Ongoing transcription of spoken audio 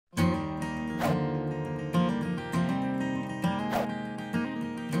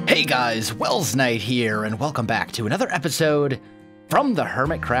Hey guys, Welsknight here, and welcome back to another episode from the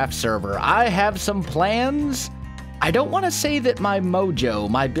Hermitcraft server. I have some plans. I don't want to say that my mojo,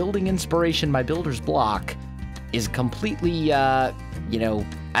 my building inspiration, my builder's block is completely, I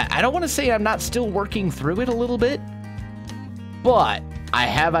don't want to say I'm not still working through it a little bit, but I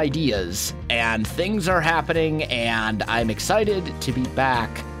have ideas, and things are happening, and I'm excited to be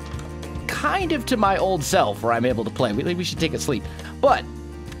back kind of to my old self where I'm able to play. We should take a sleep. But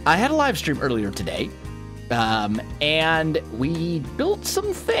I had a live stream earlier today, and we built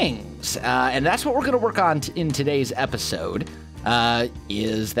some things, and that's what we're going to work on in today's episode,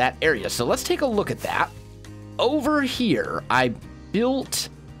 is that area. So let's take a look at that. Over here, I built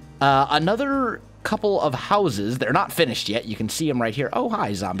another couple of houses. They're not finished yet. You can see them right here. Oh,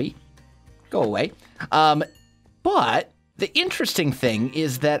 hi, zombie. Go away. But the interesting thing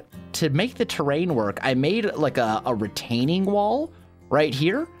is that to make the terrain work, I made like a retaining wall right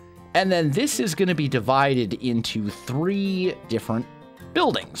here, and then this is going to be divided into 3 different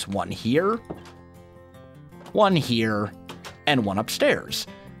buildings. One here, and one upstairs.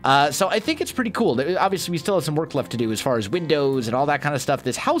 So I think it's pretty cool. Obviously, we still have some work left to do as far as windows and all that kind of stuff.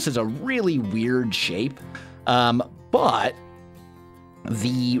 This house is a really weird shape, but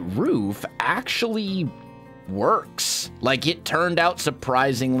the roof actually works. Like, it turned out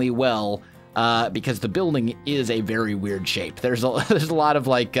surprisingly well. Because the building is a very weird shape. There's a lot of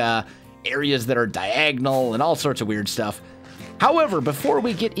like areas that are diagonal and all sorts of weird stuff. However, before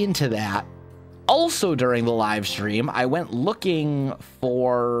we get into that, also during the live stream, I went looking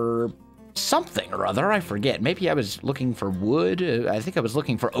for something or other. I forget. Maybe I was looking for wood. I think I was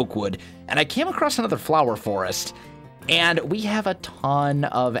looking for oak wood, and I came across another flower forest, and we have a ton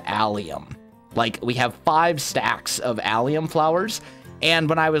of allium. Like, we have 5 stacks of allium flowers. And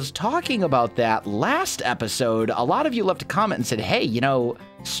when I was talking about that last episode, a lot of you left a comment and said, hey, you know,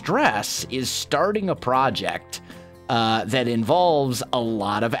 Stress is starting a project that involves a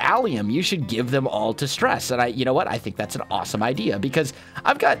lot of allium. You should give them all to Stress. And you know what? I think that's an awesome idea, because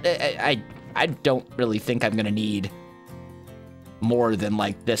I've got, I don't really think I'm going to need more than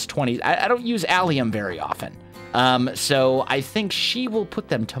like this 20. I don't use allium very often. So I think she will put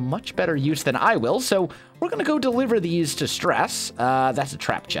them to much better use than I will. So we're going to go deliver these to Stress. That's a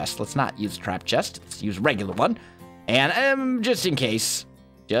trap chest. Let's not use a trap chest. Let's use a regular one. And just in case,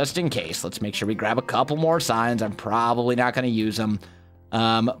 let's make sure we grab a couple more signs. I'm probably not going to use them.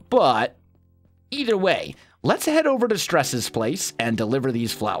 But either way, let's head over to Stress's place and deliver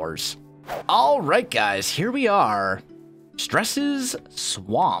these flowers. All right, guys, here we are. Stress's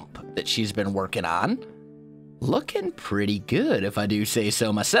swamp that she's been working on. Looking pretty good, if I do say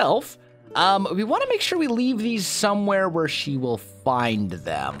so myself. We want to make sure we leave these somewhere where she will find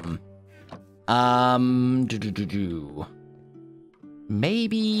them.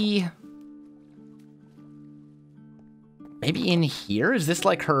 Maybe in here? Is this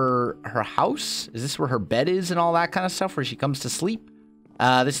like her house? Is this where her bed is and all that kind of stuff, where she comes to sleep?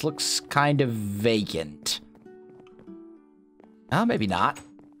 This looks kind of vacant. Oh, maybe not.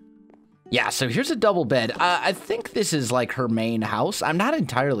 Yeah, so here's a double bed. I think this is like her main house. I'm not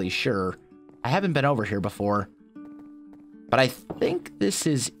entirely sure. I haven't been over here before. But I think this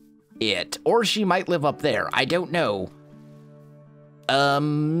is it. Or she might live up there. I don't know.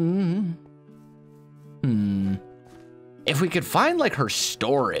 If we could find like her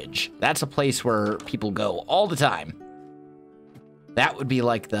storage, that's a place where people go all the time. That would be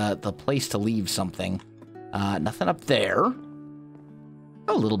like the place to leave something. Nothing up there.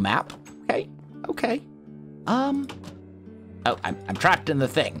 Oh, little map. Okay. Oh, I'm trapped in the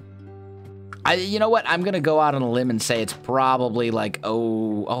thing. You know what? I'm gonna go out on a limb and say it's probably like,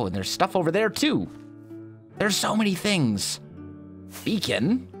 oh, and there's stuff over there too. There's so many things.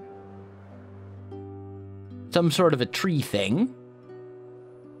 Beacon. Some sort of a tree thing.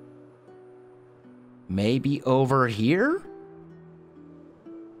 Maybe over here?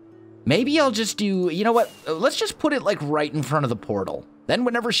 Maybe I'll just do, you know what? Let's just put it like right in front of the portal. Then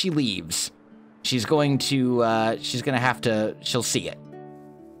whenever she leaves, she's going to, she'll see it.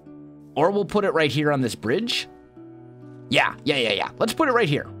 Or we'll put it right here on this bridge. Yeah. Let's put it right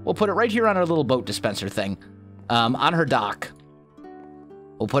here. We'll put it right here on our little boat dispenser thing. On her dock.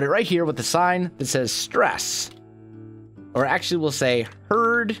 We'll put it right here with the sign that says Stress. Or actually we'll say,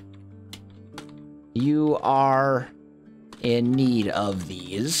 heard you are in need of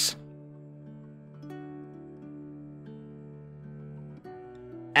these.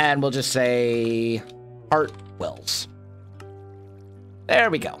 And we'll just say Heart Wells. There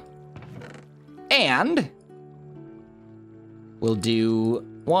we go. And we'll do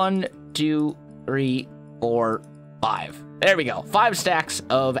 1, 2, 3, 4, 5. There we go. 5 stacks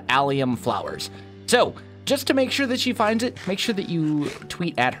of allium flowers. So, just to make sure that she finds it, make sure that you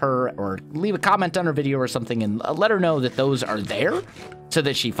tweet at her or leave a comment on her video or something and let her know that those are there so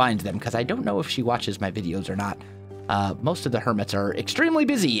that she finds them, because I don't know if she watches my videos or not. Most of the hermits are extremely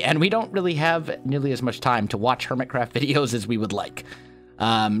busy, and we don't really have nearly as much time to watch Hermitcraft videos as we would like.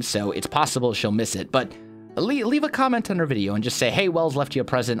 So it's possible she'll miss it, but leave a comment on her video and just say, hey, Wells left you a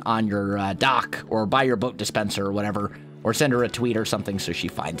present on your dock, or buy your boat dispenser or whatever, or send her a tweet or something so she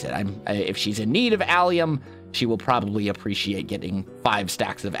finds it. If she's in need of allium, she will probably appreciate getting 5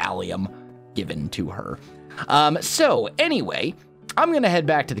 stacks of allium given to her. So anyway, I'm going to head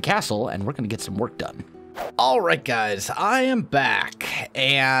back to the castle, and we're going to get some work done. All right, guys, I am back,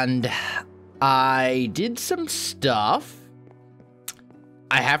 and I did some stuff.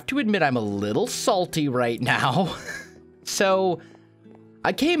 I have to admit I'm a little salty right now. So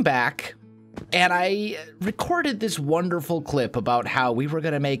I came back, and I recorded this wonderful clip about how we were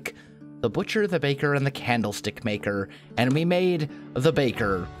going to make the butcher, the baker, and the candlestick maker, and we made the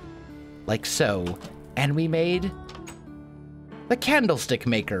baker like so, and we made the candlestick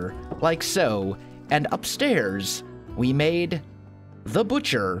maker like so, and upstairs we made the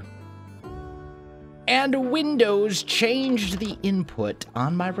butcher. And Windows changed the input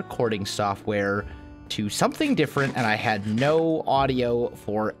on my recording software to something different, and I had no audio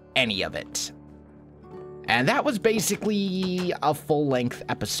for any of it. And that was basically a full-length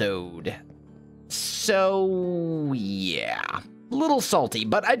episode. So, yeah, a little salty,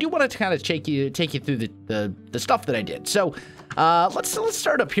 but I do want to kind of take you through the stuff that I did. So, let's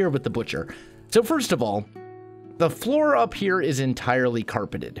start up here with the butcher. So first of all, the floor up here is entirely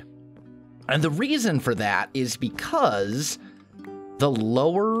carpeted. And the reason for that is because the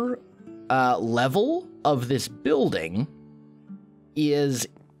lower level of this building is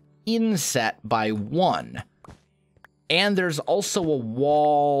inset by 1. And there's also a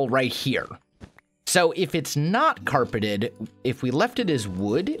wall right here. So if it's not carpeted, if we left it as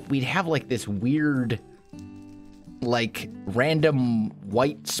wood, we'd have like this weird, like random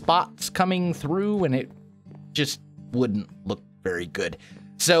white spots coming through, and it just wouldn't look very good.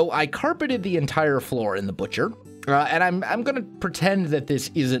 So I carpeted the entire floor in the butcher, and I'm gonna pretend that this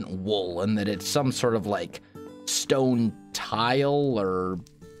isn't wool and that it's some sort of like stone tile or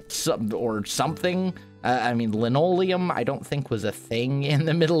something. I mean, linoleum I don't think was a thing in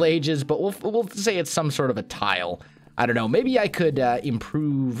the Middle Ages, but we'll say it's some sort of a tile. I don't know. Maybe I could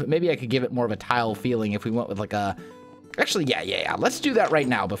improve. Maybe I could give it more of a tile feeling if we went with like a. Actually, yeah. Let's do that right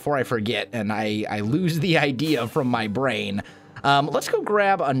now before I forget and I lose the idea from my brain. Let's go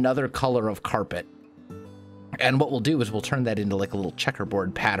grab another color of carpet. And what we'll do is we'll turn that into like a little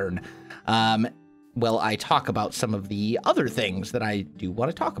checkerboard pattern. Well, I talk about some of the other things that I do want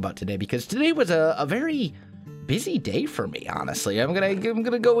to talk about today, because today was a very busy day for me, honestly. I'm gonna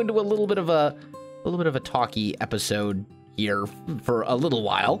go into a little bit of a talky episode here for a little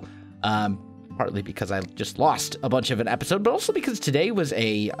while. Partly because I just lost a bunch of an episode, but also because today was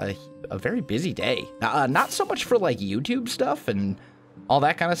a very busy day. Not so much for like YouTube stuff and all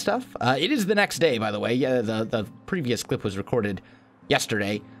that kind of stuff. It is the next day, by the way. Yeah, the previous clip was recorded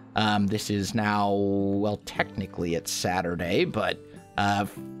yesterday. This is now, well, technically it's Saturday, but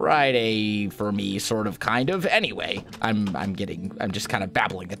Friday for me, sort of, kind of. Anyway, I'm just kind of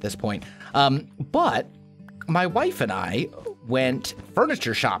babbling at this point. But my wife and I went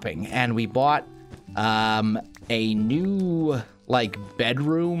furniture shopping, and we bought a new like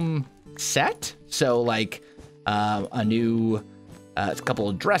bedroom set. So like a new a couple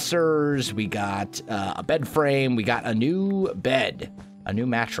of dressers, we got a bed frame, we got a new bed, a new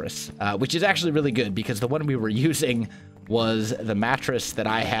mattress, which is actually really good because the one we were using was the mattress that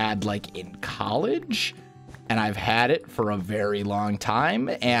I had like in college, and I've had it for a very long time.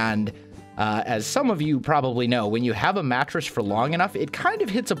 And as some of you probably know, when you have a mattress for long enough, it kind of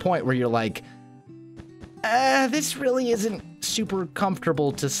hits a point where you're like, this really isn't super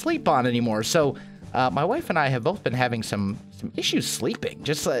comfortable to sleep on anymore. So my wife and I have both been having some issues sleeping,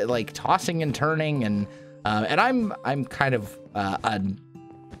 just like tossing and turning, and I'm kind of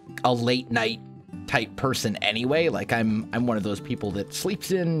a late night type person anyway. Like I'm one of those people that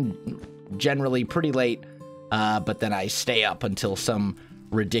sleeps in generally pretty late, but then I stay up until some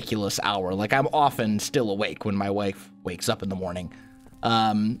ridiculous hour. Like I'm often still awake when my wife wakes up in the morning.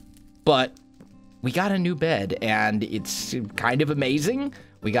 But we got a new bed, and it's kind of amazing.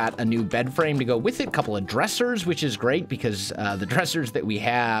 We got a new bed frame to go with it, a couple of dressers, which is great because the dressers that we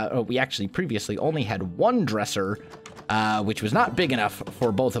have, we actually previously only had one dresser, which was not big enough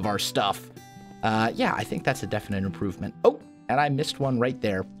for both of our stuff. Yeah, I think that's a definite improvement. Oh, and I missed one right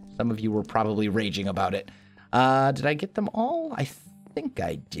there. Some of you were probably raging about it. Did I get them all? I think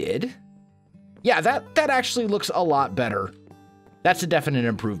I did. Yeah, that actually looks a lot better. That's a definite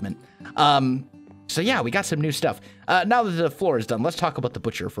improvement. So yeah, we got some new stuff. Now that the floor is done, let's talk about the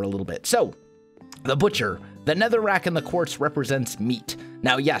butcher for a little bit. So, the butcher, the netherrack and the quartz represents meat.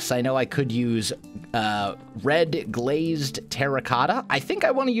 Now, yes, I know I could use red glazed terracotta. I think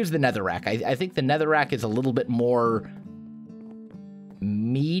I want to use the netherrack. I think the netherrack is a little bit more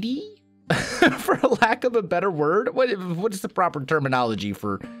meaty, for lack of a better word. What's the proper terminology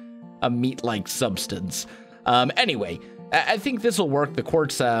for a meat-like substance? Anyway, I think this will work. The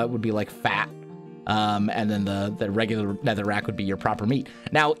quartz would be like fat. And then the regular netherrack would be your proper meat.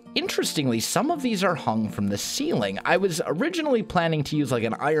 Now, interestingly, some of these are hung from the ceiling. I was originally planning to use like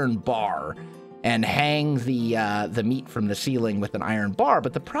an iron bar and hang the meat from the ceiling with an iron bar,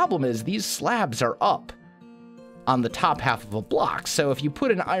 but the problem is these slabs are up on the top half of a block. So if you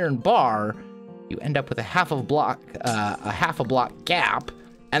put an iron bar, you end up with a half a block gap.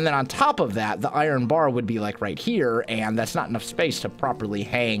 And then on top of that, the iron bar would be like right here, and that's not enough space to properly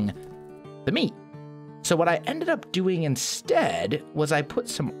hang the meat. So what I ended up doing instead was I put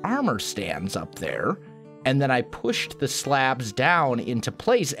some armor stands up there, and then I pushed the slabs down into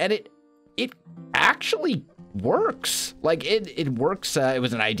place, and it actually works. Like, it works. It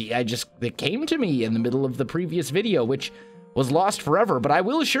was an idea that came to me in the middle of the previous video, which was lost forever, but I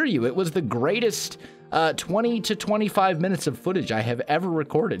will assure you, it was the greatest 20 to 25 minutes of footage I have ever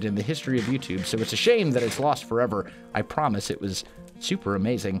recorded in the history of YouTube, so it's a shame that it's lost forever. I promise it was super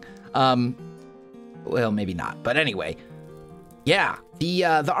amazing. Well, maybe not, but anyway. Yeah, the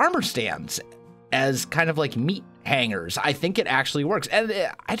armor stands as kind of like meat hangers. I think it actually works, and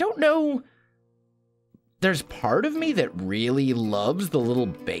I don't know. There's part of me that really loves the little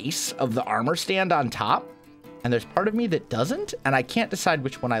base of the armor stand on top, and there's part of me that doesn't, and I can't decide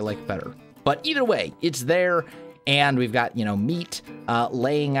which one I like better. But either way, it's there, and we've got, you know, meat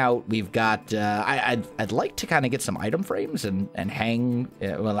laying out. We've got, I'd like to kind of get some item frames and hang,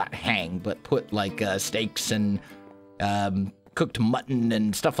 well, not hang, but put like steaks and cooked mutton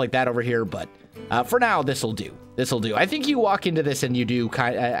and stuff like that over here. But for now, this'll do. This'll do. I think you walk into this and you do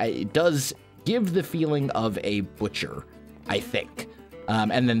it does give the feeling of a butcher, I think.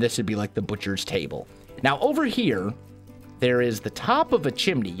 And then this would be like the butcher's table. Now over here, there is the top of a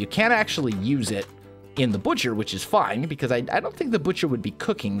chimney. You can't actually use it in the butcher, which is fine, because I don't think the butcher would be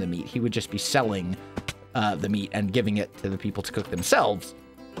cooking the meat. He would just be selling the meat and giving it to the people to cook themselves.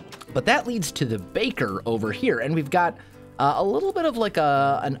 But that leads to the baker over here, and we've got a little bit of like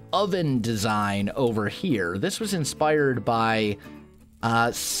an oven design over here. This was inspired by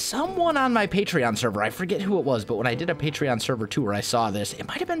someone on my Patreon server. I forget who it was, but when I did a Patreon server tour, I saw this. It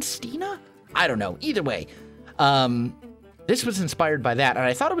might have been Stina? I don't know. Either way, this was inspired by that, and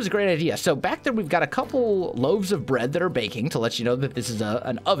I thought it was a great idea. So back there, we've got a couple loaves of bread that are baking to let you know that this is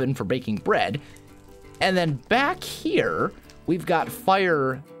an oven for baking bread. And then back here, we've got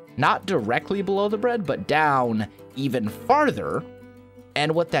fire not directly below the bread, but down even farther.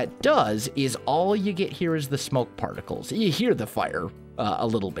 And what that does is all you get here is the smoke particles. You hear the fire a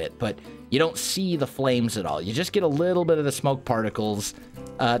little bit, but you don't see the flames at all. You just get a little bit of the smoke particles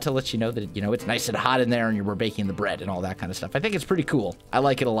to let you know that, you know, it's nice and hot in there and you were baking the bread and all that kind of stuff. I think it's pretty cool. I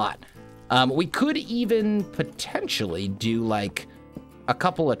like it a lot. We could even potentially do like a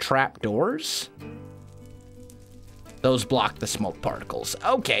couple of trap doors. Those block the smoke particles.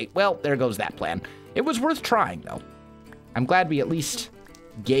 Okay, well, there goes that plan. It was worth trying, though. I'm glad we at least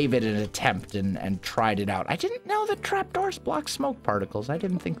gave it an attempt and tried it out. I didn't know that trapdoors block smoke particles. I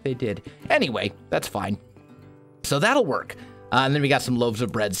didn't think they did. Anyway, that's fine. So that'll work. And then we got some loaves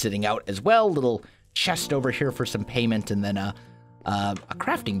of bread sitting out as well. Little chest over here for some payment, and then a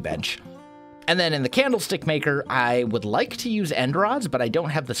crafting bench. And then in the candlestick maker, I would like to use end rods, but I don't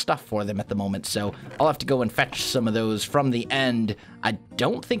have the stuff for them at the moment, so I'll have to go and fetch some of those from the end. I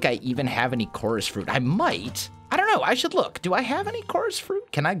don't think I even have any chorus fruit. I might. I don't know. I should look. Do I have any chorus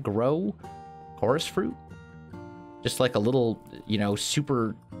fruit? Can I grow chorus fruit? Just like a little, you know,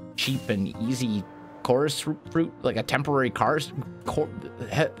 super cheap and easy chorus fruit, like a temporary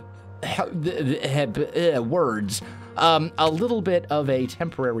words. A little bit of a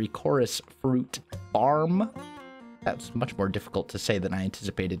temporary chorus fruit farm. That's much more difficult to say than I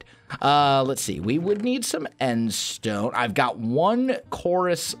anticipated. Let's see. We would need some end stone. I've got one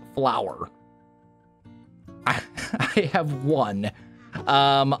chorus flower. I have one.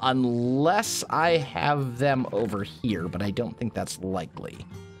 Unless I have them over here, but I don't think that's likely.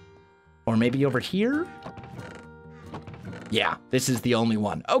 Or maybe over here? Yeah, this is the only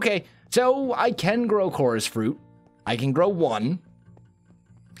one. Okay, so I can grow chorus fruit. I can grow one.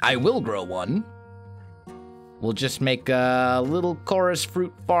 I will grow one. we'll just make a little chorus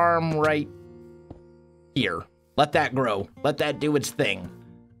fruit farm right here. Let that grow. Let that do its thing.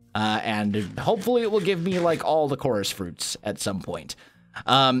 And hopefully it will give me like all the chorus fruits at some point.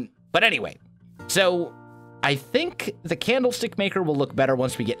 But anyway, so I think the candlestick maker will look better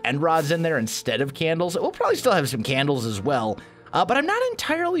once we get end rods in there instead of candles. We'll probably still have some candles as well. But I'm not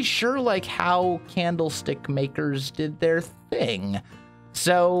entirely sure like how candlestick makers did their thing.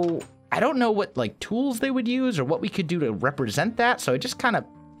 So I don't know what like tools they would use or what we could do to represent that. So I just kind of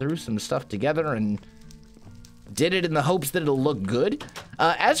threw some stuff together and did it in the hopes that it'll look good.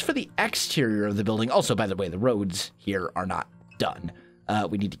 As for the exterior of the building, also, by the way, the roads here are not done.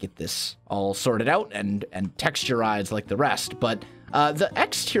 We need to get this all sorted out and texturized like the rest. But the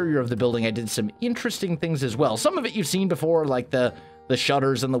exterior of the building, I did some interesting things as well. Some of it you've seen before, like the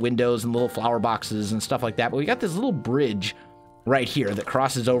shutters and the windows and little flower boxes and stuff like that. But we got this little bridge right here that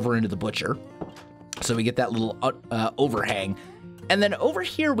crosses over into the butcher. So we get that little overhang. And then over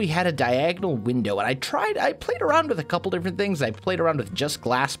here, we had a diagonal window. And I played around with a couple different things. I played around with just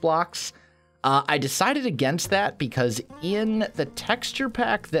glass blocks. I decided against that because in the texture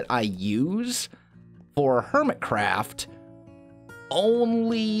pack that I use for Hermitcraft,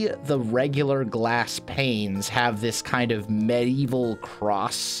 only the regular glass panes have this kind of medieval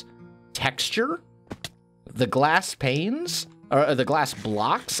cross texture. The glass panes, or the glass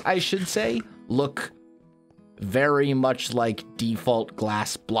blocks, I should say, look very much like default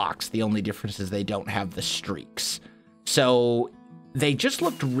glass blocks. The only difference is they don't have the streaks. So they just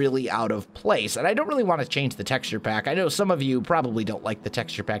looked really out of place, and I don't really want to change the texture pack. I know some of you probably don't like the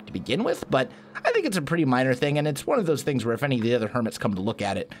texture pack to begin with, but I think it's a pretty minor thing, and it's one of those things where if any of the other hermits come to look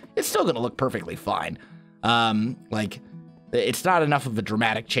at it, it's still going to look perfectly fine. Like, it's not enough of a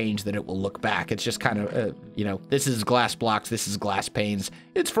dramatic change that it will look back. It's just kind of, you know, this is glass blocks, this is glass panes.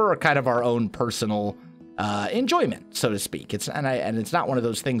 It's for kind of our own personal enjoyment, so to speak. It's not one of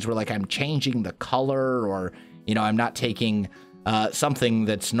those things where, like, I'm changing the color or, you know, I'm not taking something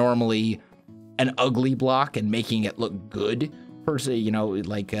that's normally an ugly block and making it look good per se, you know,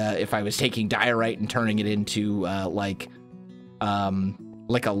 like if I was taking diorite and turning it into like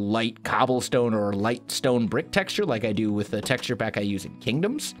a light cobblestone or light stone brick texture like I do with the texture pack I use in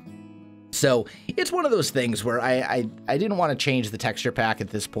Kingdoms. So it's one of those things where I didn't want to change the texture pack at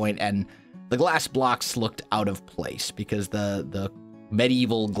this point, and the glass blocks looked out of place because the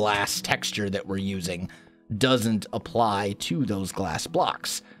medieval glass texture that we're using doesn't apply to those glass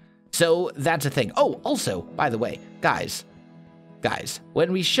blocks. So that's a thing. Oh, also, by the way, guys,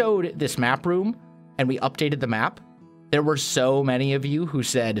 when we showed this map room and we updated the map, there were so many of you who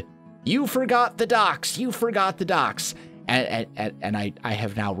said, "You forgot the docks, you forgot the docks." And I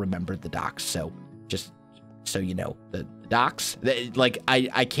have now remembered the docks. So just so you know, the docks, like,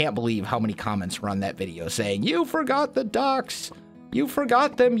 I can't believe how many comments were on that video saying, "You forgot the docks, you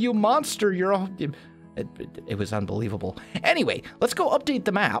forgot them, you monster, you're all..." It was unbelievable. Anyway, let's go update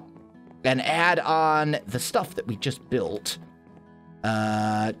the map and add on the stuff that we just built.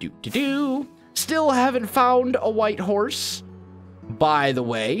 Still haven't found a white horse, by the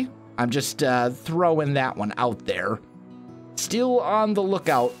way. I'm just throwing that one out there. Still on the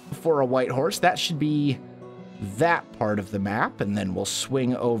lookout for a white horse. That should be that part of the map, and then we'll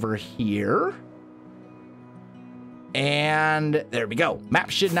swing over here. And there we go. Map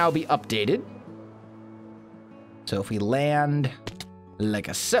should now be updated. So if we land like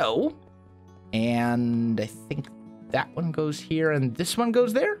a so, and I think that one goes here and this one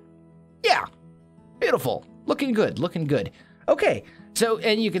goes there. Yeah, beautiful. Looking good, looking good. Okay, so,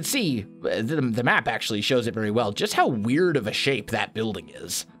 and you can see the map actually shows it very well, just how weird of a shape that building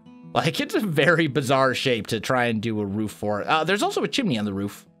is. Like, it's a very bizarre shape to try and do a roof for. There's also a chimney on the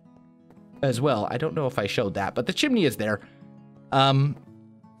roof as well. I don't know if I showed that, but the chimney is there.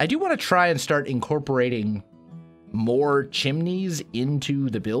 I do want to try and start incorporating more chimneys into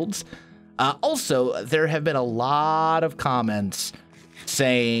the builds. Also, there have been a lot of comments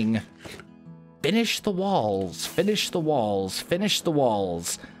saying, finish the walls, finish the walls, finish the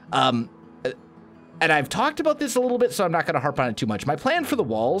walls. And I've talked about this a little bit, so I'm not going to harp on it too much. My plan for the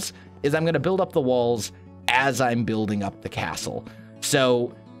walls is I'm going to build up the walls as I'm building up the castle.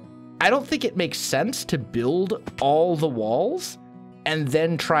 So I don't think it makes sense to build all the walls and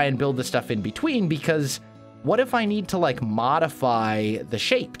then try and build the stuff in between, because what if I need to, like, modify the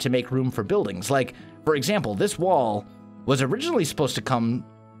shape to make room for buildings? Like, for example, this wall was originally supposed to come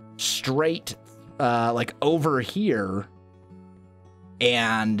straight, like, over here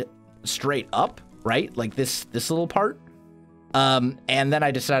and straight up, right? Like this little part. And then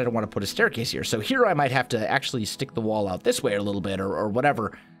I decided I want to put a staircase here. So here I might have to actually stick the wall out this way a little bit or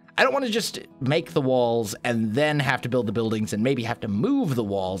whatever. I don't want to just make the walls and then have to build the buildings and maybe have to move the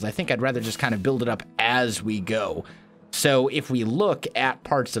walls. I think I'd rather just kind of build it up as we go. So if we look at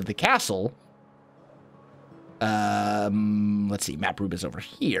parts of the castle, let's see, map room is over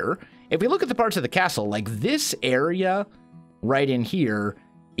here. If we look at the parts of the castle, like this area right in here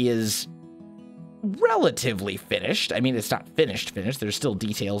is relatively finished. I mean, it's not finished. There's still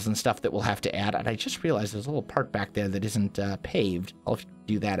details and stuff that we'll have to add. And I just realized there's a little part back there that isn't paved. I'll have to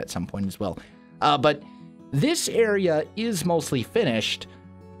do that at some point as well. But this area is mostly finished,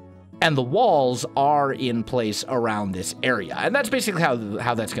 and the walls are in place around this area. And that's basically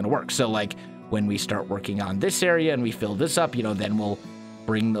how that's going to work. So, like, when we start working on this area and we fill this up, you know, then we'll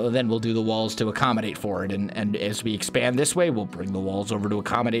do the walls to accommodate for it. And as we expand this way, we'll bring the walls over to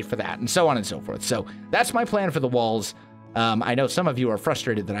accommodate for that, and so on and so forth. So that's my plan for the walls. I know some of you are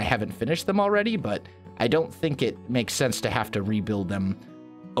frustrated that I haven't finished them already, but I don't think it makes sense to have to rebuild them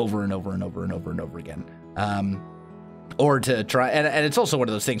over and over and over and over and over again. Or to try, and it's also one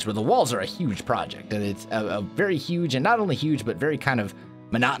of those things where the walls are a huge project, and it's a very huge, and not only huge, but very kind of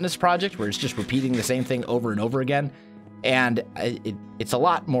monotonous project where it's just repeating the same thing over and over again. And it's a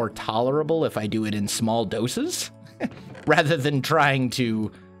lot more tolerable if I do it in small doses rather than trying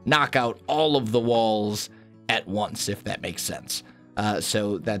to knock out all of the walls at once, if that makes sense.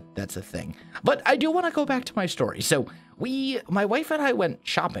 So that's a thing. But I do want to go back to my story. So my wife and I went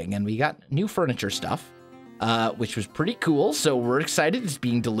shopping, and we got new furniture stuff, which was pretty cool. So we're excited. It's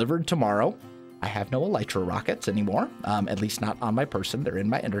being delivered tomorrow. I have no elytra rockets anymore, at least not on my person. They're in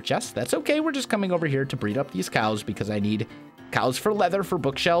my ender chest. That's okay. We're just coming over here to breed up these cows because I need cows for leather, for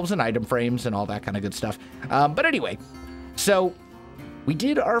bookshelves and item frames and all that kind of good stuff. But anyway, so we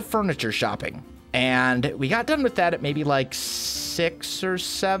did our furniture shopping, and we got done with that at maybe like 6 or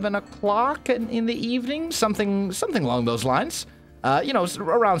 7 o'clock in the evening, something along those lines. You know,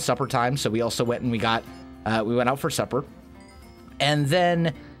 around supper time. So we also went and we went out for supper, and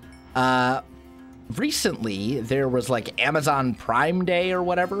then recently there was like Amazon Prime Day or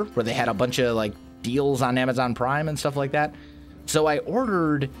whatever, where they had a bunch of like deals on Amazon Prime and stuff like that. So I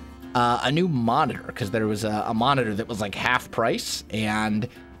ordered a new monitor because there was a monitor that was like half price, and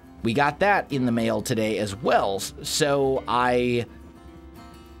we got that in the mail today as well. So I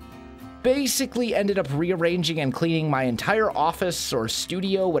basically ended up rearranging and cleaning my entire office or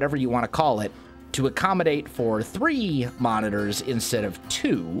studio, whatever you want to call it, to accommodate for 3 monitors instead of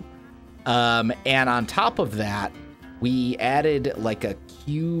 2. And on top of that, we added like a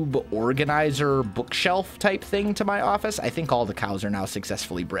cube organizer bookshelf type thing to my office. I think all the cows are now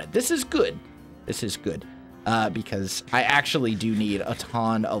successfully bred. This is good. Because I actually do need a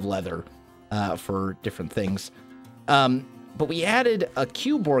ton of leather for different things. But we added a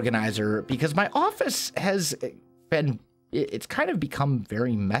cube organizer because my office has been, it's kind of become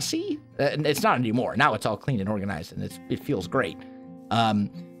very messy. And it's not anymore. Now it's all clean and organized, and it feels great.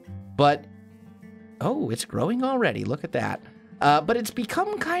 But, oh, it's growing already. Look at that. But it's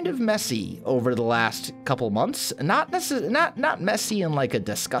become kind of messy over the last couple months. Not messy in like a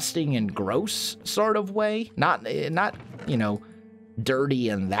disgusting and gross sort of way. Not you know, dirty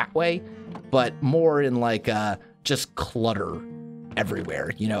in that way, but more in like just clutter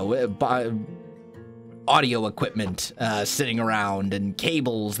everywhere. You know, audio equipment sitting around, and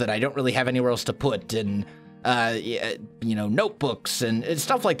cables that I don't really have anywhere else to put, and you know, notebooks and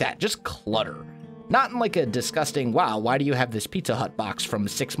stuff like that. Just clutter. Not in like a disgusting, wow, why do you have this Pizza Hut box from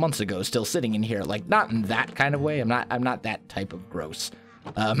 6 months ago still sitting in here? Like, not in that kind of way. I'm not that type of gross.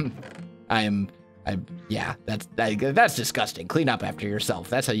 Yeah, that's disgusting. Clean up after yourself.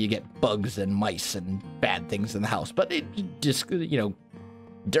 That's how you get bugs and mice and bad things in the house. But it just, you know,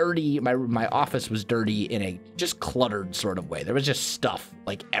 dirty. My office was dirty in a just cluttered sort of way. There was just stuff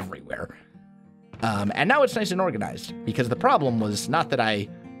like everywhere. And now it's nice and organized, because the problem was not that I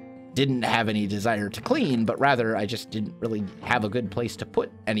didn't have any desire to clean, but rather I just didn't really have a good place to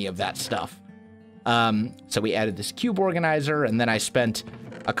put any of that stuff. So we added this cube organizer, and then I spent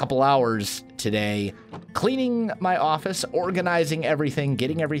a couple hours today cleaning my office, organizing everything,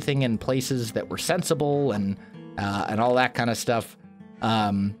 getting everything in places that were sensible, and all that kind of stuff.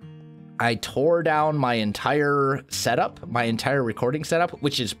 I tore down my entire setup, my entire recording setup,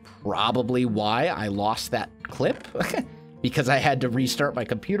 which is probably why I lost that clip. Because I had to restart my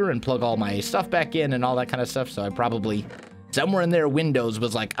computer and plug all my stuff back in and all that kind of stuff. So I probably, somewhere in there, Windows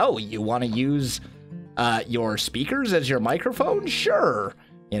was like, oh, you want to use your speakers as your microphone? Sure.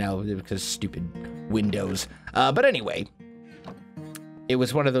 You know, because stupid Windows. But anyway, it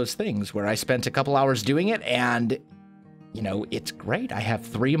was one of those things where I spent a couple hours doing it, and, you know, it's great. I have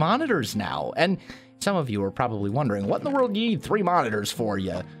 3 monitors now. And some of you are probably wondering, what in the world do you need 3 monitors for?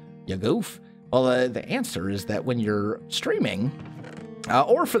 You You goof. Well, the answer is that when you're streaming,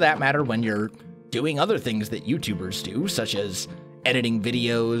 or for that matter, when you're doing other things that YouTubers do, such as editing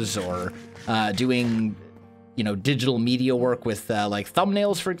videos or doing, you know, digital media work with like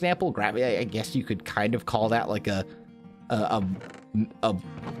thumbnails, for example. I guess you could kind of call that like a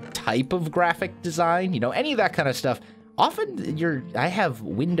type of graphic design, you know, any of that kind of stuff. Often I have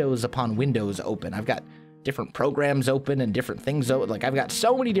windows upon windows open. I've got different programs open and different things open. Like I've got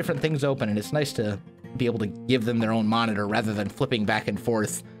so many different things open, and it's nice to be able to give them their own monitor rather than flipping back and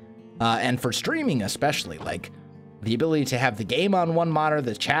forth. And for streaming especially, like the ability to have the game on one monitor,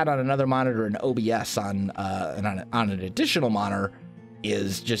 the chat on another monitor, and OBS on an additional monitor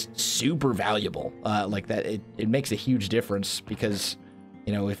is just super valuable. Like that, it makes a huge difference because,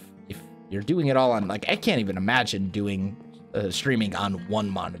 you know, if you're doing it all on, like, I can't even imagine doing streaming on one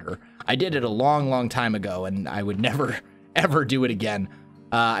monitor. I did it a long time ago, and I would never, ever do it again.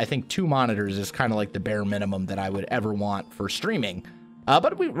 I think 2 monitors is kind of like the bare minimum that I would ever want for streaming.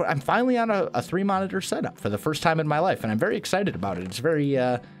 But I'm finally on a 3-monitor setup for the first time in my life, and I'm very excited about it. It's very,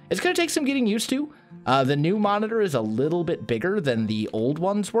 it's going to take some getting used to. The new monitor is a little bit bigger than the old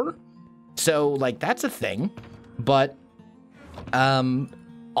ones were. So, like, that's a thing. But,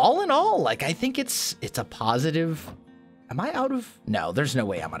 all in all, like, I think it's a positive. Am I out of? No, there's no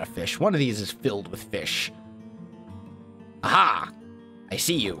way I'm out of fish. One of these is filled with fish. Aha! I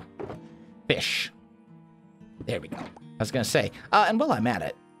see you. Fish. There we go. I was going to say, and while I'm at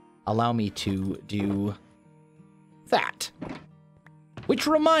it, allow me to do that. Which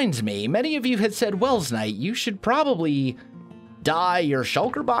reminds me, many of you had said, Welsknight, you should probably dye your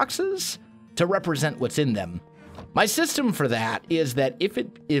shulker boxes to represent what's in them. My system for that is that if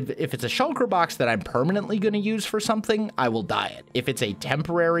it's a shulker box that I'm permanently going to use for something, I will dye it. If it's a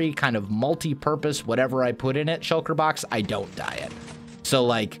temporary kind of multi-purpose whatever I put in it shulker box, I don't dye it. So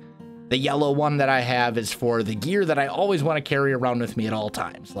like the yellow one that I have is for the gear that I always want to carry around with me at all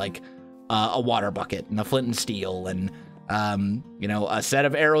times, like a water bucket and a flint and steel and you know, a set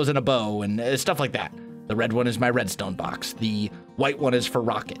of arrows and a bow and stuff like that. The red one is my redstone box. The white one is for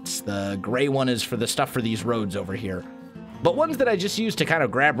rockets. The gray one is for the stuff for these roads over here. But ones that I just use to kind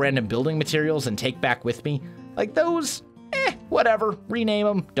of grab random building materials and take back with me, like those, whatever. Rename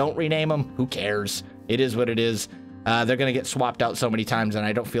them, don't rename them, who cares? It is what it is. They're going to get swapped out so many times, and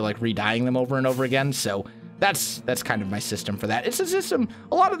I don't feel like re-dyeing them over and over again, so that's kind of my system for that. It's a system,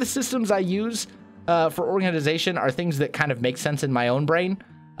 a lot of the systems I use for organization are things that kind of make sense in my own brain.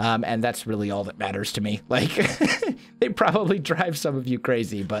 And that's really all that matters to me. Like, they probably drive some of you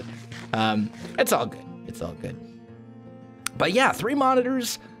crazy, but it's all good. It's all good. But yeah, 3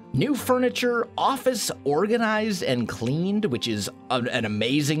 monitors, new furniture, office organized and cleaned, which is an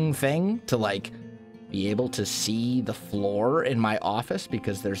amazing thing to, like, be able to see the floor in my office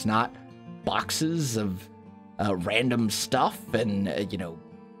because there's not boxes of random stuff and, you know,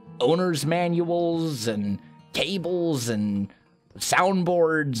 owner's manuals and cables and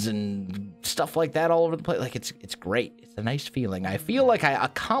soundboards and stuff like that all over the place. Like, it's great. It's a nice feeling. I feel like I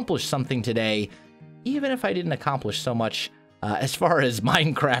accomplished something today, even if I didn't accomplish so much as far as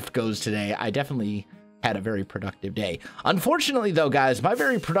Minecraft goes today. I definitely had a very productive day. Unfortunately, though, guys, my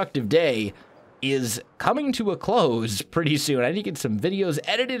very productive day is coming to a close pretty soon. I need to get some videos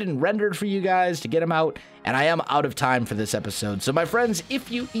edited and rendered for you guys to get them out, and I am out of time for this episode. So my friends, if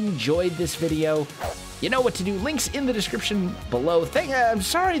you enjoyed this video, you know what to do. Links in the description below. I'm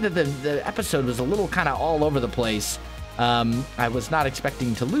sorry that the episode was a little kind of all over the place. I was not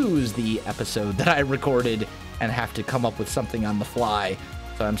expecting to lose the episode that I recorded and have to come up with something on the fly.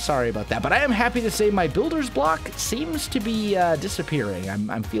 So I'm sorry about that, but I am happy to say my builder's block seems to be disappearing.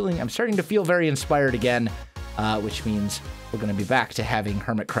 I'm starting to feel very inspired again, which means we're going to be back to having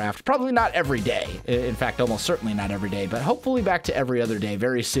Hermitcraft. Probably not every day. In fact, almost certainly not every day, but hopefully back to every other day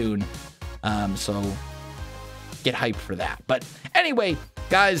very soon. So get hyped for that. But anyway,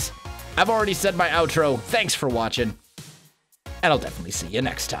 guys, I've already said my outro. Thanks for watching, and I'll definitely see you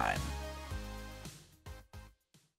next time.